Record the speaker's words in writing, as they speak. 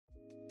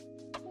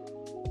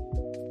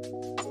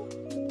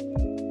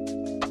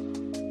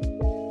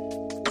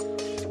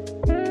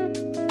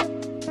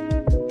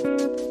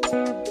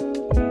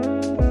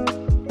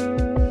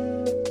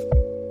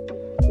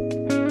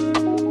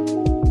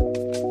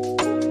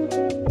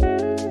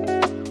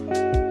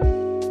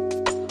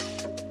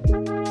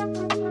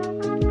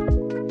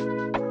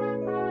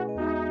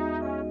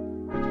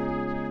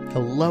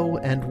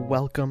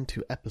welcome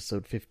to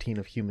episode 15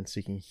 of Human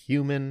Seeking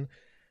Human.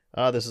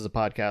 This is a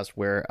podcast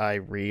where I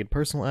read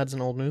personal ads in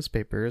old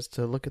newspapers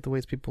to look at the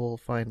ways people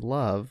find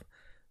love.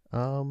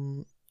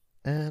 And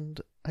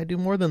I do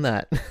more than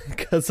that,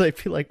 because I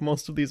feel like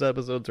most of these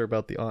episodes are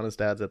about the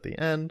honest ads at the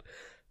end,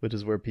 which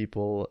is where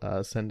people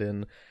send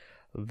in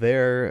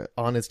their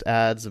honest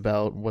ads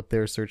about what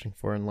they're searching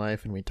for in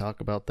life, and we talk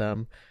about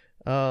them.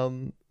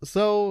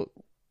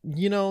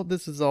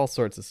 This is all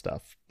sorts of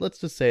stuff. Let's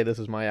just say this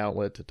is my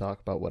outlet to talk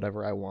about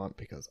whatever I want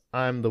because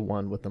I'm the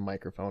one with the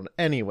microphone.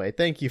 Anyway,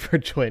 thank you for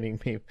joining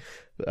me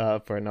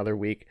for another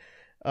week.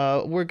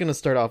 We're going to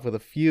start off with a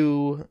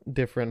few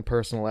different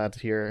personal ads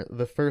here.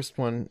 The first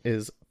one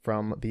is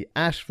from the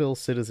Asheville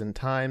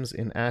Citizen-Times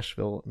in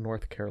Asheville,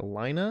 North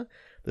Carolina.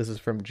 This is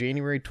from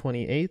January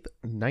 28th,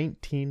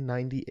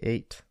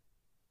 1998.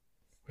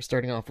 We're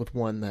starting off with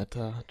one that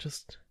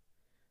just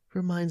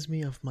reminds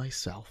me of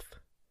myself.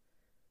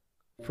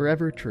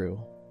 Forever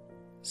true.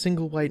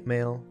 Single white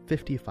male,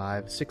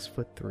 55,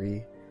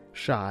 6'3",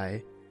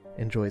 shy,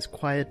 enjoys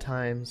quiet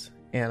times,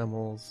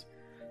 animals,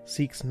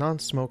 seeks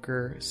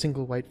non-smoker,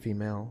 single white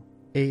female,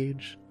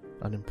 age,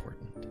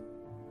 unimportant.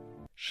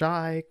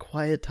 Shy,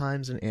 quiet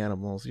times, and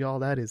animals. Y'all,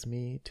 that is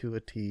me to a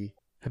T.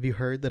 Have you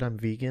heard that I'm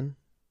vegan?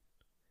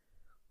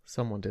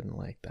 Someone didn't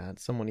like that.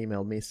 Someone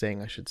emailed me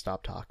saying I should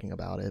stop talking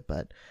about it,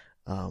 but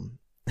I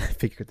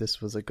figured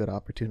this was a good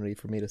opportunity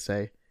for me to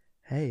say,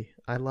 hey,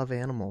 I love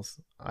animals.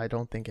 I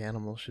don't think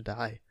animals should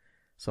die.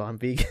 So I'm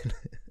vegan.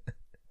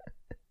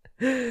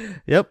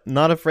 Yep,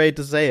 not afraid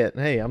to say it.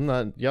 Hey, I'm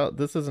not,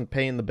 this isn't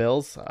paying the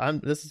bills.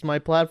 This is my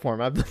platform.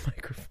 I have the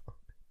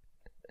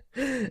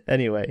microphone.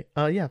 Anyway,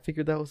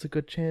 figured that was a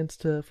good chance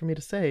for me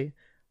to say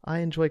I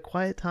enjoy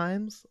quiet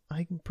times.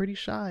 I'm pretty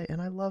shy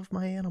and I love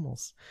my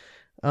animals.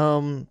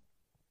 I'm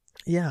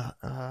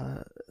not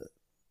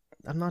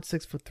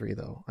 6'3"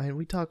 though.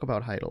 We talk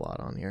about height a lot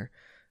on here.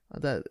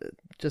 That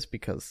just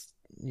because,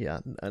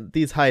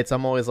 these heights,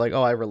 I'm always like,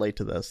 oh, I relate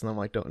to this, and I'm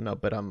like, don't know,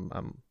 but I'm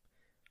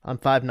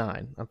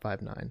 5'9". I'm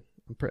 5'9".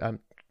 I'm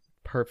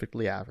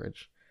perfectly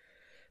average.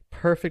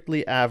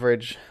 Perfectly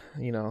average.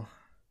 I'm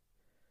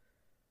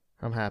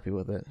happy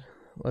with it.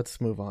 Let's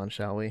move on,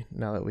 shall we?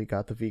 Now that we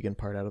got the vegan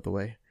part out of the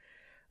way.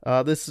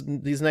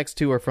 These next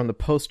two are from the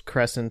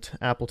Post-Crescent,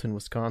 Appleton,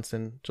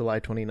 Wisconsin, July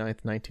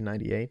 29th,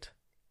 1998.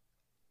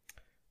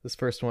 This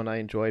first one I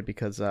enjoyed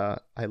because I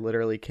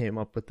literally came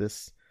up with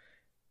this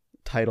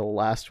title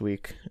last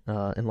week,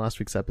 in last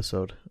week's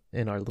episode,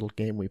 in our little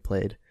game we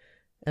played.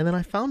 And then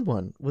I found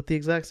one with the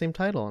exact same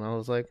title, and I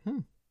was like,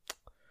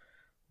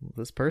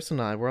 this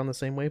person and I, we're on the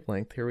same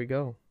wavelength. Here we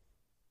go.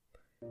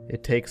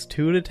 It takes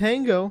two to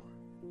tango.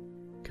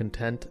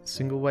 Content,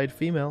 single white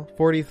female,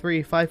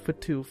 43,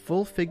 5'2",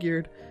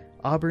 full-figured,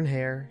 auburn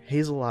hair,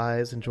 hazel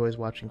eyes, enjoys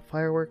watching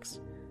fireworks,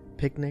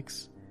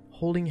 picnics,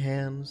 holding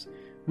hands,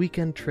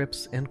 weekend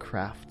trips, and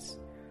crafts.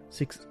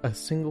 Seeks a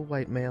single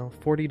white male,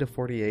 40 to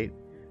 48,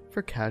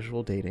 for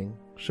casual dating,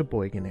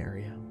 Sheboygan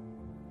area.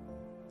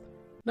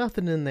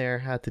 Nothing in there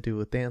had to do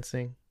with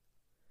dancing.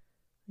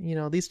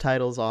 These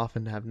titles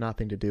often have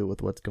nothing to do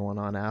with what's going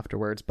on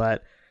afterwards,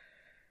 but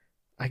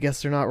I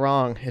guess they're not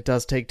wrong. It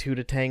does take two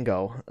to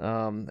tango.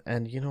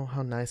 And you know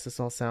how nice this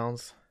all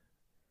sounds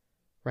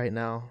right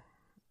now?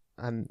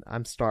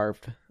 I'm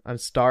starved. I'm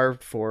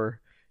starved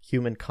for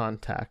human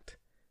contact.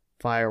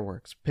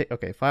 Fireworks.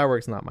 Okay,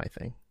 fireworks not my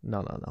thing.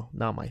 No,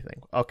 not my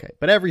thing. Okay,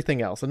 but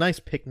everything else. A nice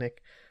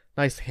picnic,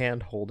 nice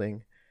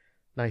hand-holding,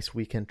 nice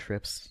weekend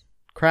trips.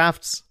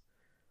 Crafts.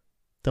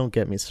 Don't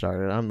get me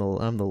started. I'm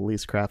the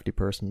least crafty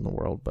person in the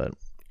world, but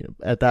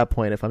at that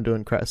point, if I'm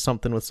doing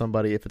something with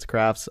somebody, if it's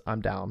crafts,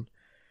 I'm down.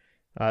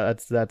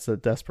 That's a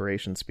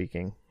desperation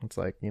speaking. It's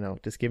like,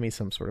 just give me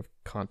some sort of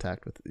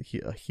contact with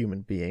a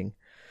human being.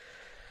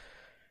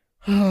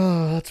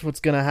 That's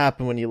what's gonna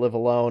happen when you live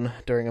alone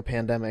during a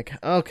pandemic.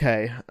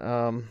 Okay,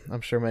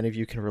 I'm sure many of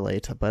you can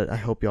relate, but I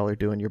hope y'all are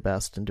doing your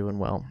best and doing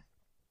well.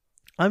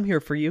 I'm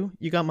here for you.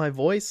 You got my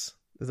voice.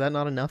 Is that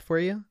not enough for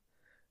you?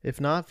 If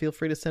not, feel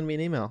free to send me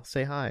an email.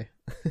 Say hi.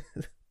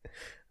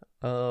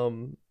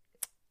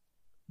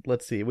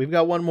 Let's see. We've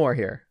got one more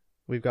here.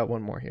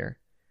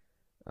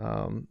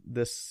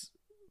 This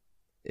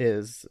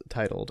is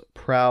titled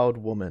Proud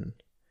Woman.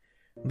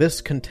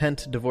 This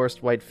content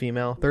divorced white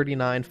female,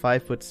 39,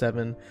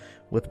 5'7",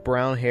 with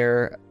brown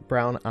hair,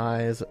 brown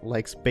eyes,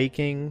 likes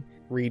baking,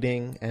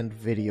 reading, and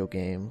video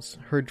games.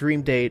 Her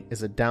dream date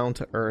is a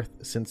down-to-earth,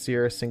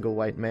 sincere single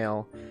white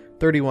male,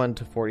 31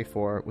 to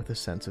 44, with a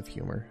sense of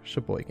humor,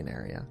 Sheboygan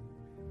area.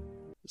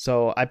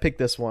 So I picked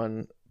this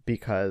one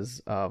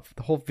because of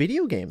the whole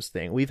video games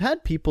thing. We've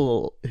had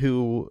people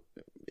who,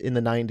 in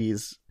the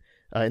 90s,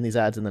 in these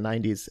ads in the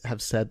 90s,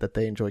 have said that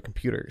they enjoy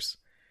computers.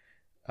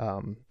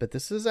 But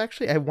this is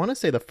actually, I want to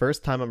say, the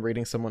first time I'm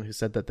reading someone who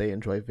said that they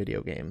enjoy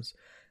video games.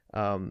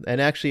 And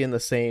actually in the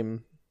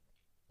same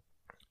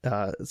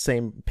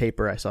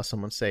paper, I saw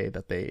someone say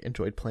that they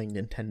enjoyed playing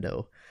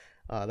Nintendo.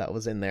 That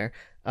was in there.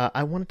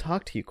 I want to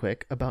talk to you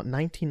quick about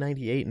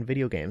 1998 in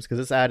video games, because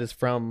this ad is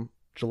from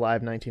July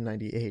of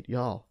 1998.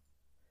 Y'all,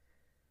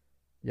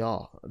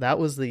 Y'all, that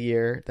was the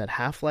year that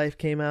Half-Life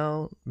came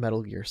out,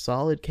 Metal Gear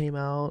Solid came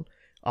out,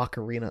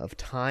 Ocarina of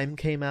Time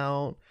came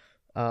out.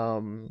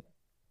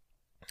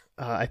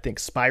 I think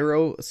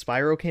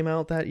Spyro came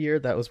out that year.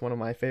 That was one of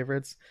my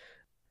favorites.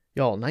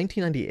 Y'all,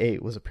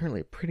 1998 was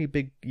apparently a pretty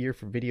big year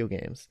for video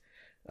games.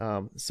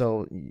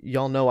 So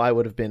y'all know I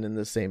would have been in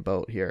the same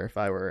boat here if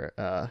I were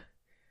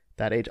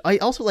that age. I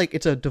also like,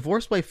 it's a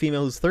divorced white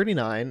female who's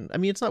 39. I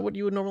mean, it's not what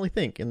you would normally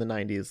think in the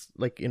 90s,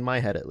 like in my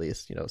head at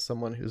least. You know,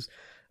 someone who's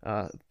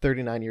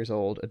 39 years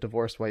old, a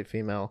divorced white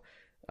female,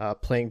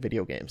 playing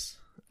video games.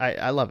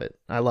 I love it.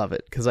 I love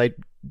it because I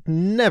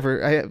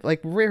like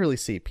rarely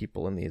see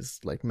people in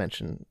these like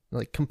mention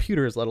like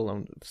computers, let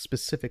alone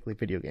specifically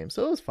video games.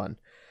 So it was fun.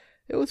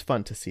 It was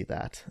fun to see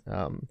that.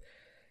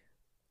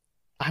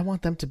 I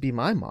want them to be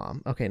my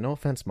mom. Okay, no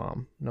offense,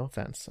 mom. No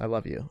offense. I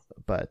love you,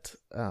 but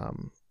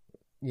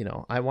you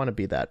know, I want to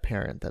be that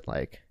parent that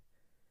like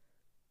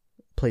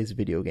plays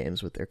video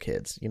games with their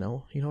kids. You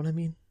know what I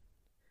mean?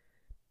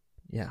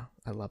 Yeah,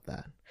 I love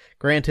that.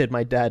 Granted,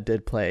 my dad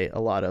did play a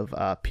lot of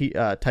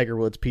Tiger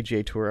Woods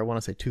PGA Tour. I want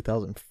to say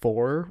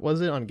 2004 was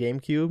it on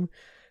GameCube,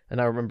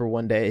 and I remember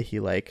one day he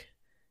like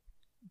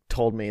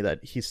told me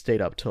that he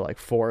stayed up till like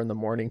 4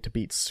 a.m. to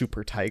beat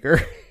Super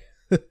Tiger.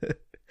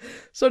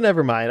 So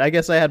never mind. I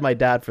guess I had my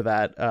dad for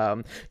that,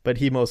 but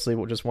he mostly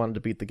just wanted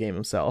to beat the game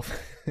himself,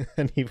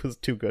 and he was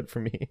too good for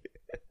me.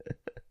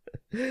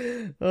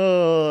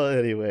 Oh,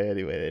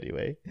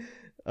 anyway.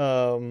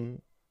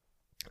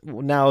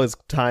 Now is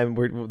time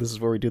this is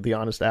where we do the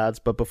honest ads,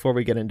 but before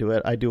we get into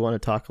it, I do want to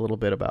talk a little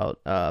bit about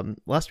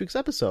last week's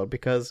episode,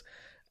 because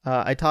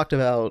I talked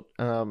about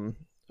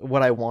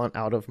what I want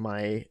out of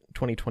my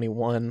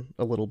 2021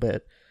 a little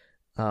bit,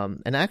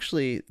 and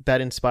actually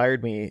that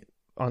inspired me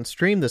on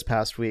stream this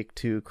past week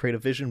to create a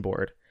vision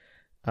board,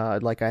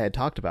 like I had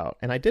talked about,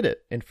 and I did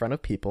it in front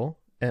of people,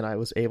 and I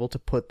was able to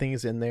put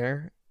things in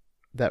there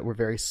that were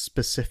very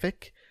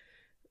specific,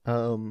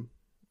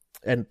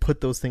 and put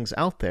those things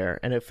out there,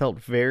 and it felt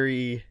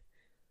very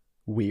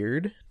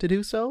weird to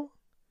do so.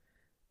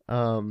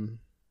 And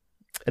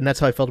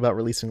that's how I felt about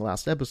releasing the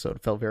last episode.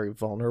 It felt very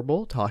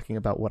vulnerable, talking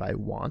about what I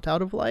want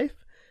out of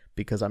life,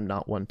 because I'm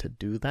not one to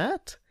do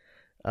that.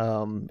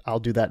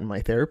 I'll do that in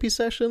my therapy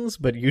sessions,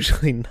 but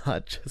usually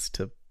not just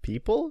to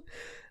people,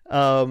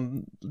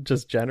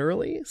 just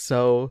generally.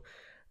 So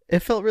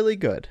it felt really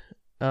good.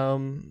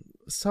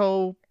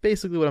 So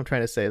basically what I'm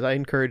trying to say is I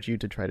encourage you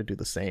to try to do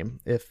the same.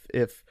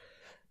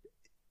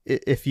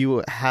 If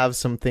you have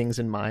some things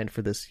in mind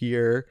for this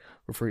year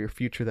or for your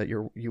future that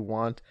you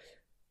want,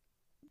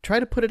 try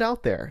to put it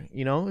out there.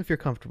 You know, if you're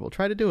comfortable,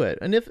 try to do it.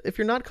 And if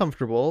you're not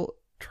comfortable,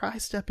 try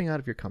stepping out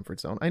of your comfort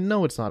zone. I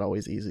know it's not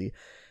always easy,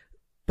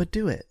 but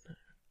do it.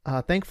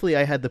 Thankfully,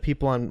 I had the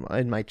people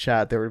in my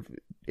chat. They were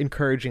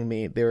encouraging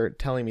me. They were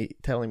telling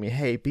me,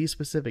 hey, be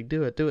specific,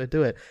 do it.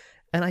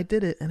 And I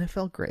did it, and it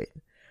felt great.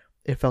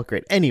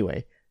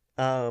 Anyway,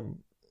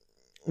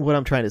 what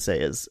I'm trying to say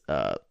is,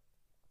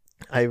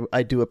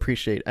 I do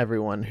appreciate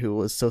everyone who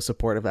was so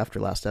supportive after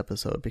last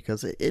episode,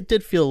 because it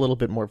did feel a little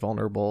bit more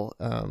vulnerable.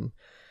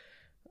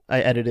 I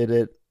edited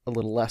it a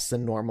little less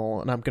than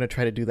normal, and I'm going to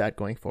try to do that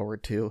going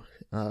forward too.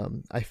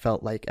 I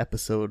felt like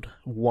episode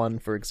 1,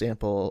 for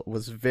example,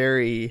 was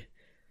very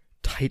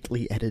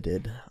tightly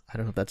edited. I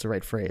don't know if that's the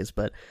right phrase,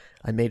 but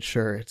I made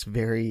sure it's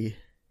very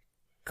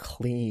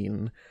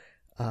clean.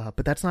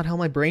 But that's not how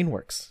my brain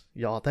works,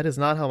 y'all. That is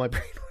not how my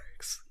brain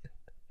works.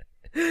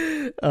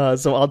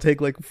 So I'll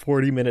take like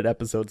 40-minute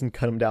episodes and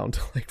cut them down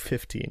to like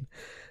 15.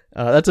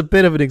 That's a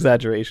bit of an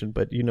exaggeration,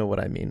 but you know what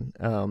I mean.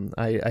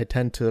 I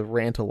tend to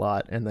rant a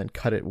lot and then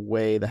cut it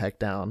way the heck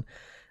down.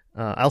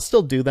 I'll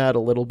still do that a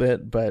little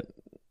bit, but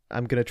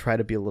I'm going to try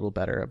to be a little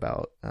better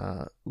about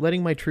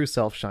letting my true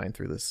self shine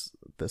through this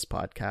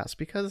podcast,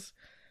 because,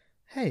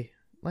 hey,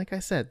 like I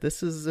said,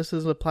 this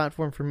is a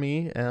platform for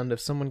me, and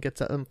if someone gets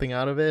something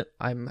out of it,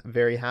 I'm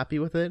very happy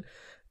with it.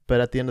 But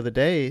at the end of the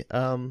day,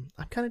 I'm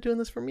kind of doing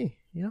this for me.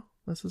 You know,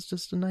 this is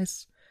just a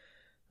nice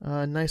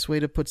way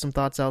to put some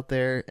thoughts out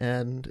there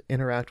and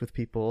interact with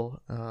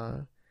people,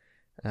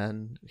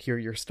 and hear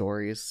your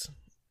stories.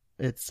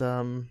 It's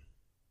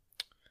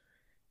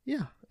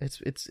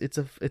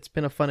it's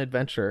been a fun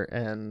adventure,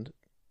 and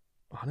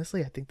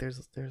honestly, I think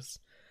there's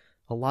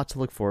a lot to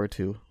look forward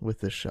to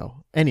with this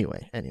show.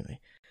 Anyway,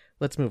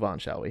 let's move on,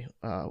 shall we?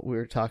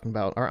 We're talking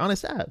about our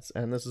honest ads,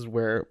 and this is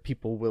where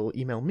people will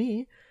email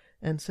me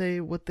and say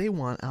what they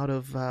want out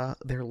of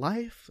their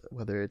life,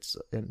 whether it's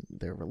in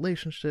their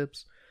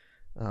relationships,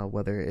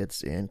 whether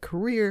it's in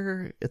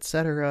career,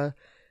 etc.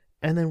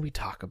 And then we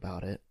talk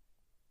about it.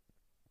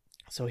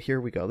 So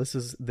here we go. This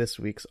is this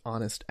week's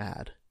honest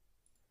ad.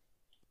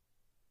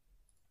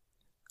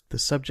 The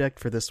subject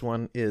for this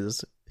one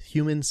is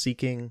human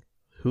seeking,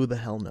 who the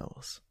hell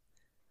knows?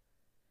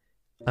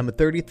 I'm a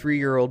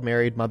 33-year-old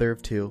married mother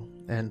of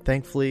 2, and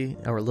thankfully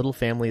our little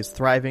family is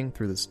thriving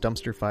through this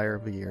dumpster fire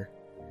of a year.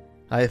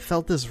 I have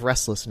felt this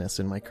restlessness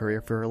in my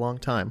career for a long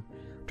time,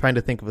 trying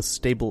to think of a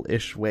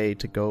stable-ish way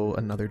to go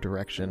another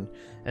direction,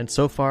 and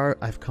so far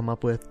I've come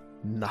up with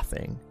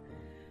nothing.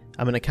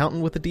 I'm an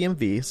accountant with the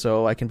DMV,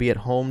 so I can be at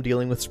home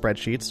dealing with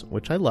spreadsheets,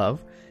 which I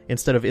love,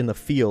 instead of in the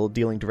field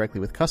dealing directly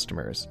with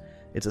customers.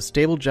 It's a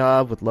stable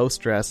job with low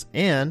stress,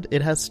 and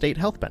it has state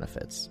health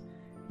benefits.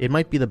 It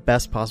might be the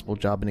best possible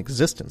job in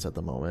existence at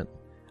the moment.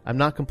 I'm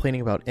not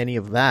complaining about any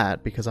of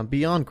that because I'm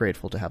beyond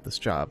grateful to have this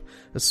job,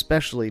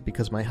 especially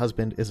because my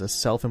husband is a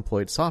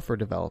self-employed software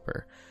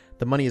developer.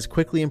 The money is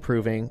quickly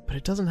improving, but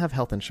it doesn't have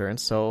health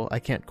insurance, so I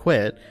can't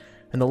quit,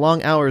 and the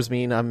long hours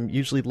mean I'm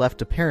usually left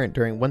to parent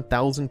during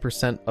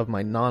 1000% of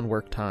my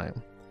non-work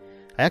time.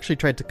 I actually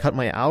tried to cut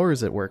my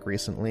hours at work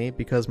recently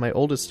because my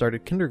oldest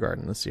started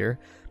kindergarten this year,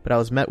 but I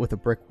was met with a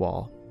brick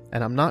wall,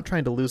 and I'm not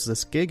trying to lose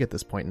this gig at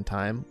this point in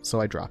time, so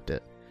I dropped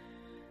it.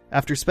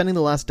 After spending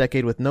the last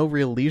decade with no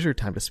real leisure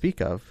time to speak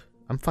of,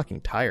 I'm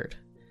fucking tired.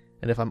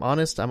 And if I'm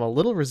honest, I'm a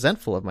little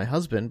resentful of my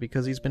husband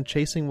because he's been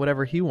chasing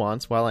whatever he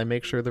wants while I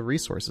make sure the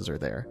resources are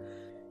there.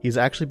 He's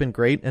actually been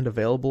great and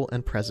available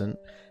and present,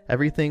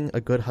 everything a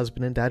good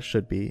husband and dad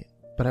should be,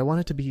 but I want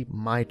it to be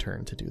my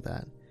turn to do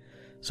that.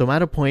 So I'm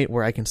at a point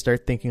where I can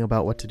start thinking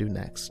about what to do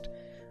next.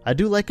 I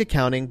do like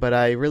accounting, but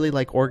I really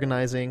like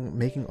organizing,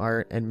 making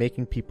art, and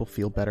making people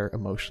feel better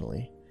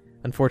emotionally.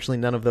 Unfortunately,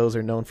 none of those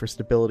are known for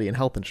stability and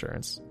health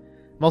insurance.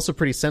 I'm also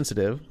pretty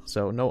sensitive,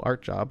 so no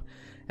art job,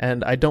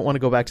 and I don't want to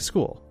go back to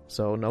school,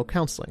 so no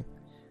counseling.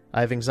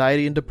 I have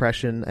anxiety and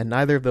depression, and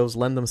neither of those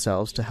lend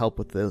themselves to help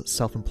with the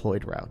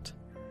self-employed route.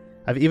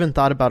 I've even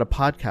thought about a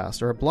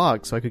podcast or a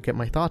blog so I could get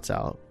my thoughts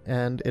out,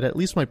 and it at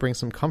least might bring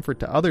some comfort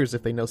to others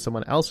if they know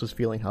someone else was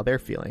feeling how they're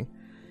feeling.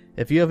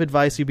 If you have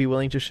advice you'd be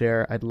willing to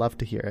share, I'd love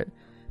to hear it.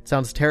 It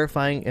sounds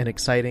terrifying and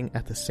exciting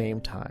at the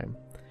same time.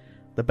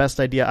 The best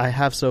idea I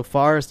have so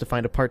far is to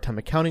find a part-time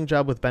accounting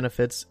job with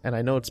benefits, and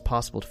I know it's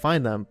possible to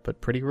find them,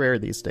 but pretty rare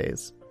these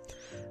days.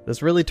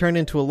 This really turned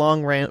into a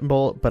long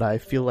ramble, but I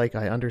feel like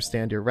I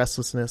understand your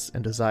restlessness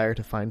and desire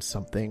to find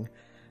something.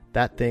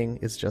 That thing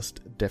is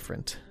just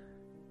different.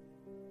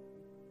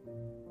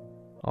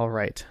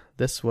 Alright,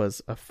 this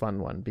was a fun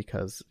one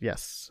because,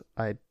 yes,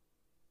 I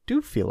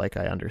do feel like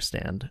I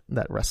understand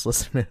that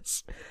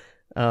restlessness.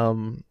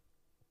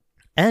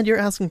 And you're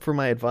asking for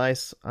my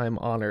advice. I'm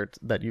honored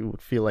that you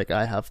feel like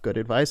I have good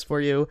advice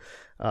for you.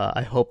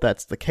 I hope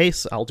that's the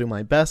case. I'll do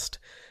my best.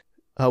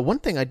 One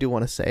thing I do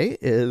want to say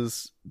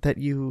is that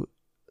you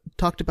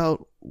talked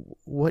about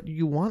what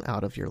you want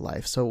out of your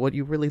life. So what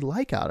you really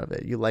like out of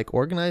it. You like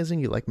organizing,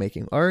 you like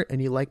making art,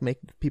 and you like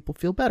making people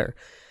feel better.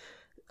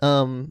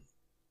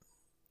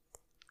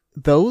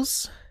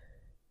 Those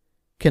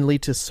can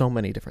lead to so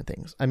many different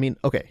things. I mean,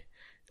 okay.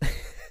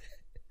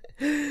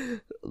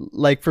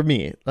 Like for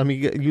me, let me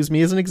use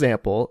me as an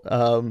example.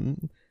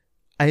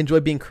 I enjoy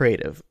being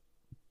creative,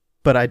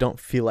 but I don't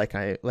feel like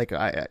I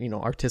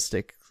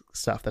artistic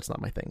stuff. That's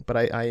not my thing, but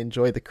I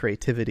enjoy the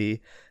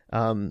creativity.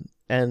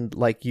 And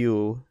like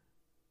you,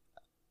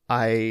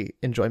 I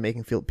enjoy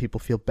making people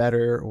feel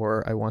better,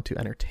 or I want to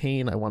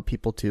entertain. I want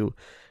people to,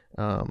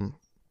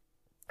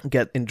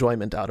 get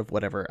enjoyment out of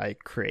whatever I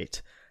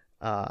create.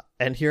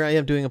 And here I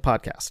am doing a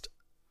podcast.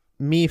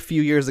 Me a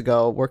few years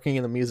ago working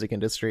in the music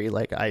industry,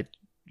 like I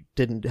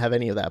didn't have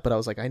any of that, but I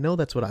was like, I know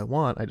that's what I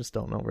want. I just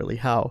don't know really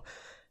how.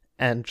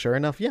 And sure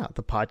enough, yeah,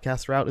 the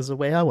podcast route is the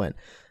way I went.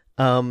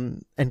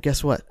 And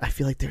guess what? I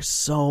feel like there's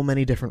so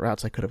many different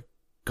routes I could have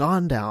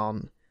gone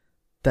down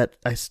that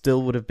I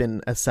still would have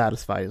been as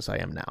satisfied as I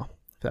am now,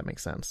 if that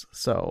makes sense.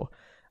 So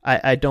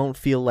I don't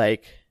feel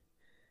like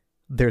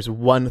there's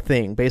one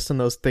thing based on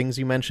those things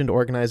you mentioned,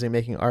 organizing,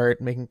 making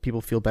art, making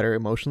people feel better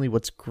emotionally.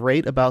 What's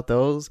great about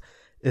those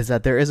is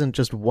that there isn't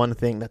just one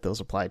thing that those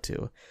apply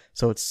to.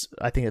 So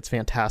I think it's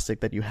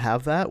fantastic that you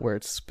have that where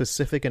it's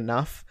specific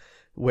enough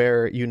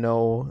where you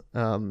know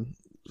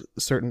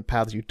certain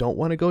paths you don't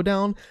want to go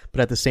down,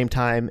 but at the same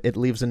time, it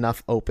leaves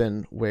enough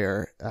open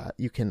where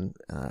you can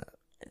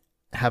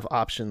have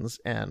options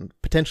and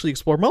potentially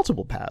explore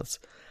multiple paths,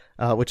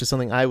 which is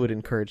something I would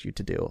encourage you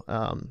to do.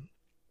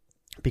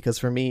 Because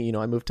for me, you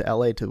know, I moved to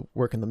LA to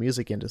work in the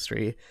music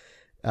industry,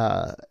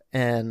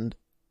 and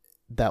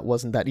that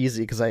wasn't that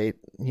easy because I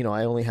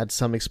only had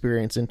some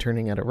experience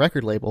interning at a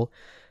record label.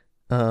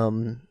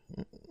 And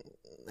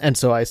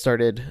so I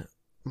started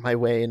my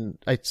way, and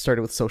I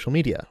started with social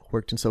media,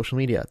 worked in social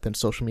media, then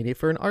social media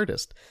for an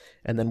artist,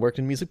 and then worked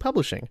in music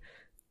publishing.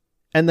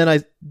 And then I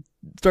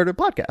started a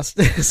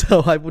podcast.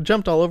 So I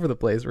jumped all over the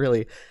place,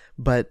 really.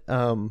 But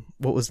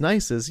what was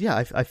nice is,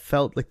 yeah, I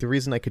felt like the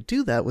reason I could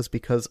do that was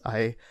because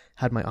I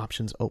had my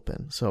options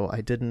open. So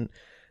I didn't,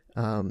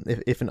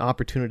 if an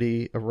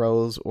opportunity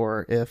arose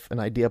or if an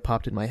idea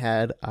popped in my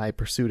head, I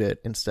pursued it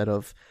instead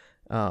of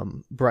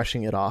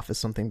brushing it off as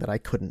something that I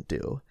couldn't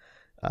do.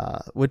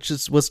 Which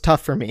was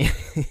tough for me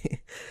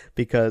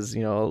because,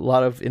 you know, a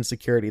lot of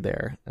insecurity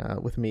there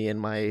with me in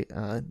my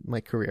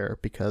career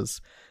because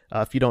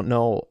if you don't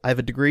know, I have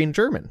a degree in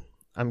German.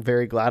 I'm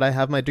very glad I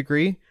have my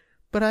degree,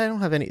 but I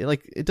don't have any,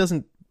 like, it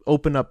doesn't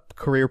open up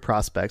career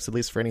prospects, at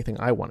least for anything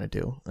I want to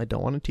do. I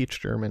don't want to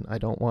teach German. I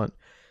don't want,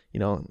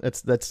 you know,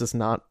 that's just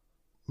not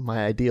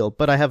my ideal,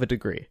 but I have a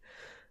degree.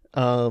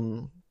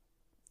 So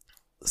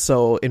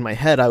in my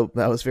head, I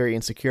was very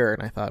insecure,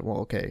 and I thought, well,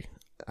 okay,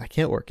 I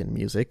can't work in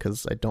music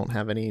because I don't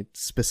have any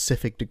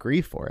specific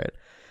degree for it.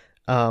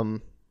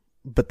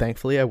 But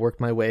thankfully I worked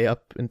my way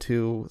up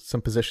into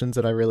some positions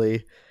that I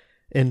really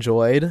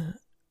enjoyed,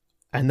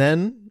 and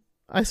then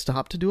I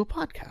stopped to do a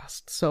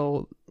podcast.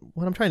 So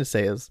what I'm trying to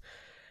say is,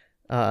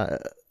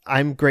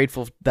 I'm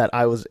grateful that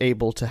I was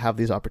able to have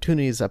these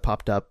opportunities that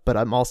popped up, but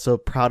I'm also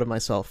proud of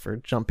myself for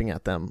jumping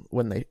at them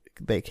when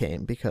they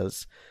came,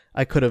 because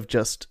I could have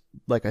just,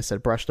 like I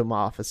said, brushed them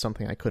off as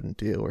something I couldn't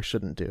do or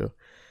shouldn't do.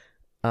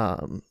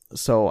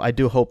 So I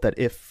do hope that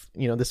if,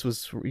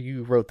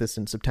 you wrote this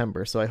in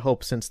September, so I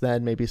hope since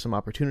then maybe some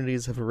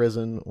opportunities have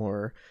arisen,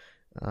 or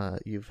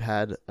you've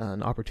had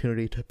an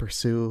opportunity to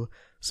pursue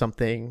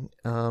something,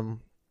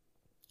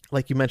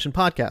 like you mentioned,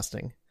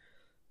 podcasting.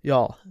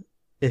 Y'all,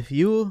 if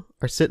you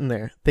are sitting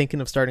there thinking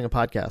of starting a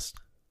podcast,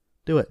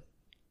 do it.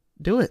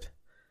 Do it.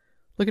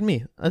 Look at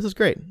me. This is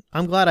great.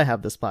 I'm glad I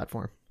have this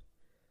platform.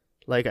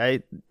 Like,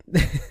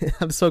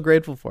 I'm so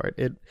grateful for it.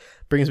 It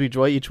brings me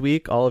joy each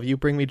week. All of you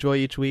bring me joy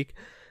each week.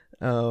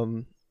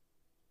 I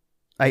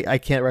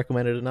can't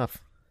recommend it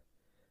enough.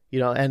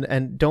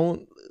 And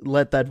don't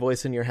let that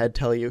voice in your head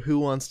tell you who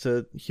wants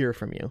to hear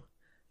from you.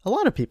 A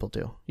lot of people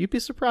do. You'd be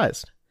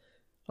surprised.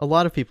 A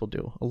lot of people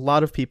do. A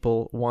lot of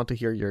people want to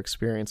hear your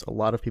experience. A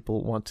lot of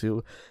people want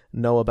to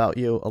know about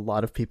you. A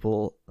lot of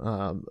people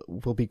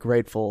will be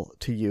grateful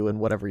to you and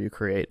whatever you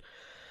create.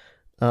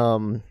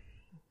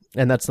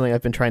 And that's something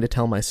I've been trying to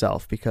tell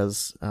myself,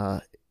 because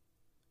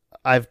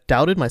I've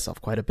doubted myself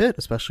quite a bit,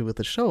 especially with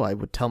the show. I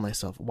would tell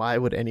myself, why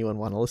would anyone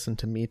want to listen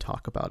to me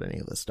talk about any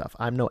of this stuff?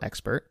 I'm no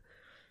expert,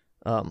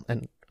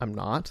 and I'm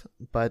not,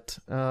 but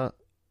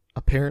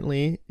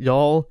apparently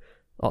y'all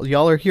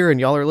are here and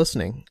y'all are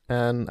listening,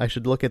 and I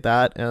should look at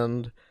that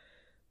and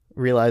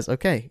realize,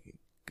 okay,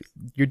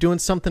 you're doing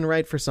something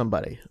right for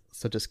somebody,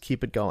 so just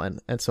keep it going.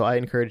 And so I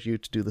encourage you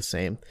to do the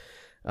same,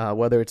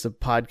 whether it's a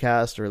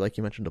podcast or, like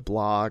you mentioned, a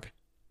blog.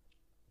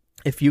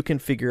 If you can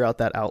figure out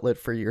that outlet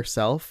for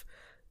yourself,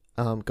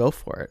 go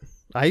for it.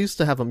 I used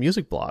to have a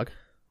music blog,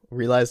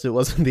 realized it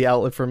wasn't the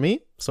outlet for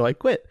me, so I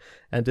quit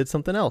and did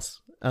something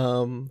else.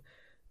 But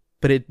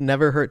it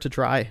never hurt to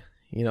try.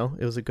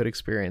 It was a good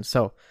experience.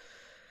 So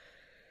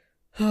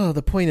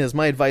the point is,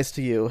 my advice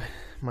to you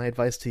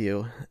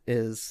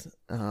is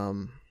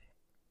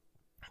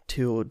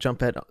to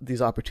jump at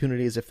these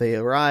opportunities if they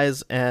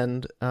arise,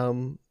 and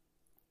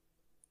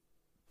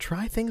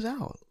try things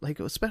out, like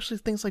especially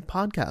things like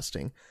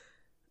podcasting.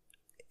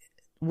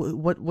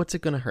 What's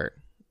it going to hurt?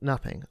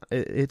 Nothing.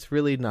 It's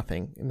really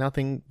nothing.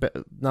 Nothing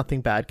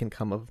bad can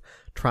come of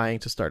trying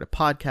to start a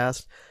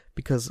podcast,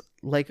 because,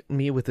 like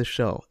me with this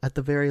show, at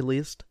the very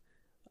least,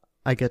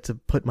 I get to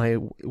put my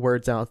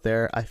words out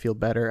there. I feel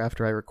better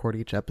after I record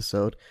each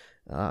episode.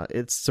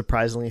 It's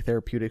surprisingly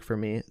therapeutic for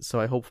me,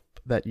 so I hope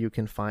that you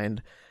can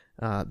find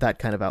that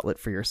kind of outlet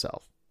for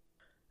yourself.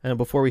 And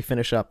before we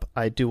finish up,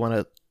 I do want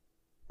to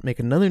make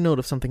another note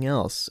of something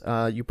else.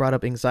 You brought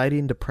up anxiety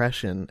and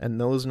depression, and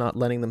those not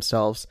letting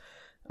themselves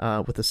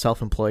with the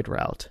self-employed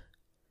route.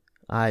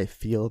 I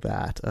feel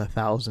that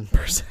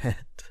 1,000%.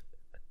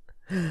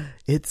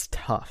 It's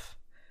tough.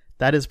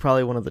 That is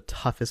probably one of the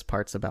toughest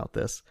parts about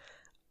this.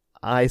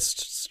 I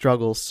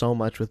struggle so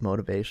much with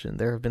motivation.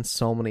 There have been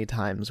so many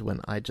times when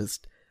I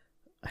just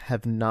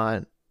have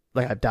not,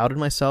 I've doubted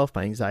myself,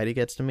 my anxiety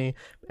gets to me,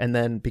 and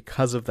then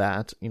because of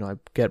that, I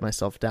get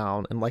myself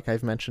down. And like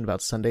I've mentioned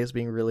about Sundays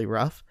being really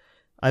rough,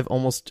 I've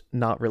almost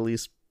not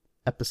released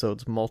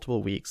episodes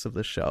multiple weeks of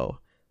the show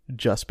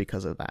just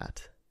because of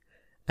that.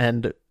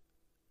 And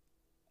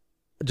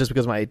just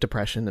because of my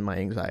depression and my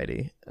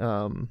anxiety.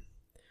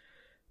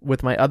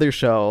 With my other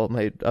show,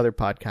 my other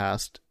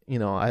podcast,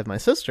 I have my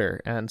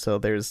sister, and so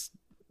there's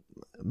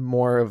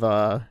more of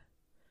a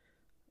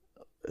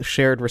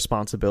shared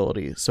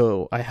responsibility,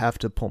 so I have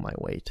to pull my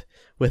weight.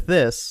 With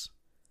this,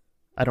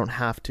 I don't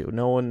have to.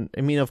 No one,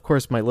 of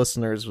course my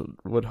listeners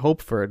would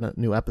hope for a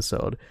new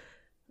episode,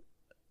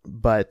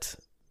 but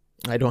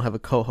I don't have a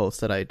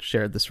co-host that I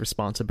shared this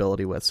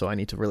responsibility with, so I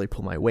need to really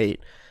pull my weight.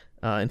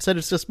 Instead,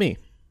 it's just me.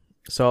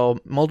 So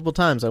multiple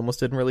times I almost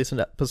didn't release an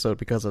episode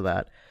because of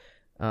that.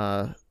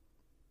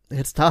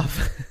 It's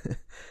tough.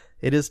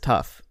 It is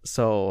tough.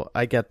 So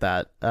I get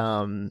that.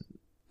 And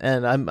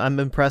I'm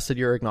impressed that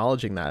you're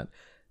acknowledging that,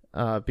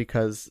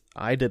 because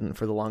I didn't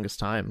for the longest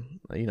time.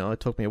 It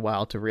took me a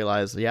while to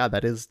realize, yeah,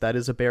 that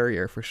is a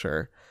barrier for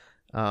sure.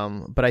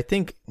 But I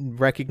think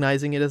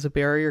recognizing it as a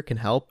barrier can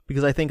help,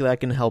 because I think that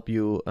can help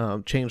you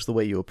change the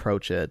way you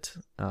approach it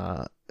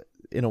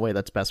in a way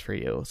that's best for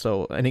you.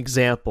 So an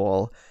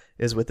example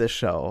is with this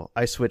show,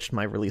 I switched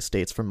my release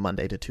dates from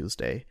Monday to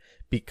Tuesday,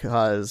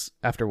 because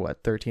after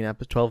 13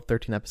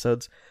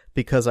 episodes,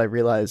 because I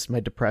realized my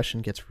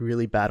depression gets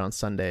really bad on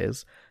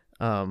Sundays.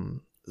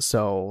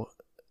 So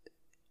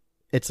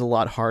it's a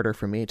lot harder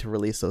for me to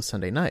release those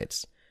Sunday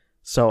nights.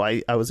 So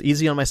I was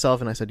easy on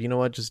myself, and I said, you know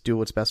what, just do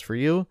what's best for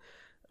you,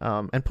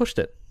 and pushed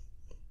it.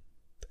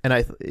 And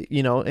I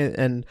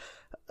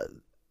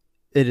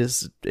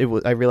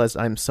realized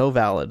I'm so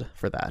valid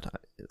for that.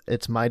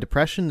 It's my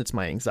depression. It's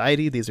my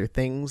anxiety. These are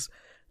things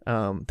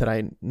that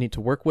I need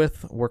to work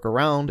with, work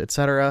around,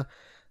 etc.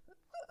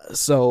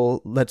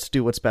 So let's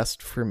do what's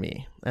best for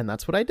me. And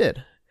that's what I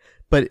did.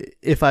 But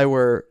if I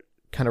were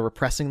kind of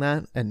repressing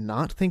that and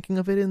not thinking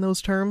of it in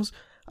those terms,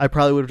 I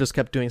probably would have just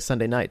kept doing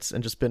Sunday nights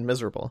and just been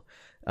miserable.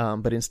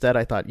 But instead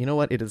I thought, you know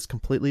what? It is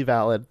completely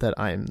valid that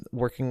I'm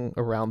working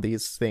around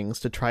these things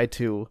to try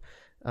to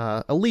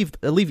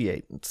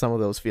alleviate some of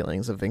those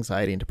feelings of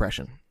anxiety and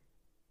depression.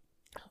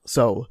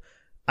 So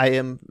I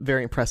am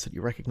very impressed that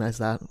you recognize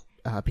that,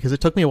 because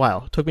it took me a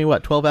while. It took me,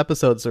 12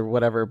 episodes or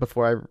whatever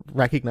before I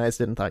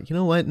recognized it and thought, you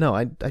know what? No,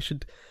 I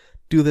should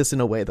do this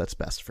in a way that's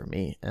best for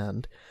me.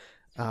 And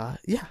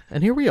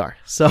and here we are.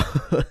 So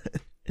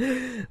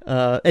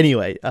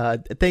anyway,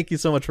 thank you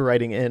so much for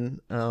writing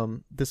in.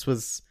 This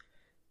was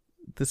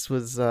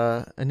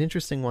an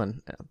interesting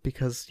one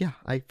because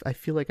I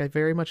feel like I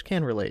very much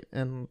can relate,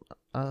 and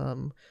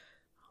I'm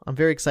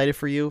very excited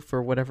for you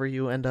for whatever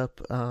you end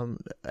up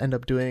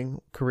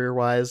doing career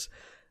wise.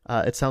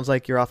 It sounds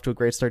like you're off to a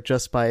great start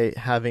just by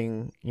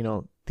having,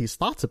 these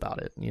thoughts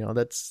about it.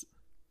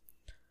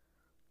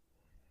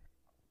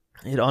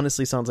 It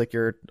honestly sounds like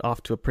you're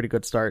off to a pretty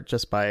good start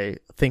just by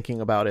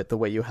thinking about it the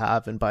way you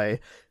have and by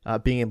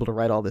being able to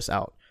write all this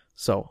out.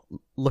 So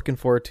looking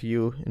forward to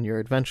you and your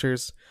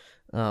adventures.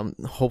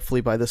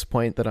 Hopefully by this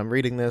point that I'm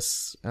reading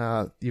this,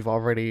 you've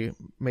already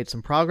made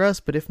some progress,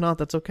 but if not,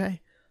 that's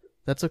okay.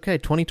 That's okay.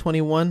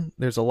 2021,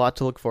 there's a lot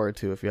to look forward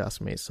to if you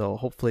ask me. So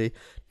hopefully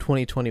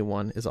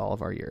 2021 is all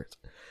of our years.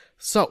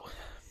 So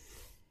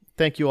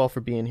thank you all for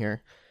being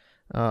here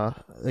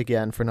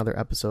again for another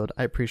episode.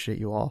 I appreciate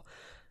you all.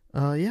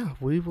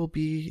 We will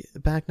be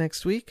back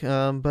next week.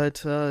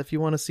 But if you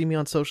want to see me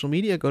on social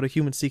media, go to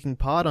Human Seeking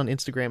Pod on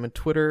Instagram and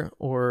Twitter,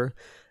 or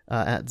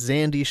at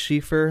Zandy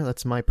Schiefer.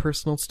 That's my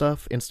personal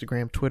stuff.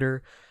 Instagram,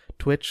 Twitter,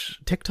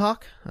 Twitch,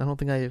 TikTok. I don't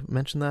think I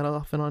mentioned that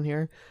often on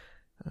here.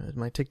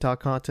 My TikTok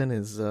content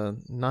is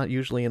not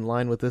usually in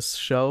line with this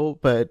show,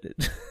 but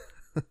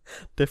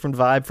different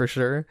vibe for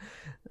sure.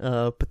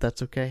 But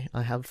that's okay.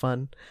 I have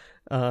fun.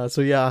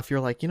 If you're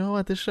like, you know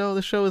what, this show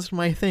is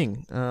my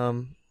thing.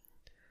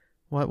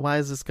 Why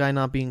is this guy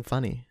not being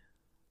funny?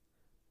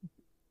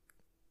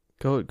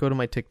 Go to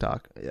my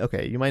TikTok.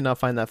 Okay, you might not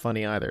find that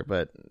funny either,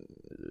 but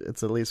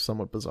it's at least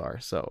somewhat bizarre.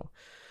 So,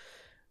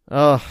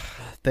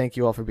 thank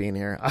you all for being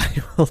here. I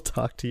will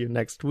talk to you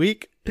next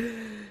week.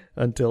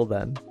 Until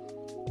then.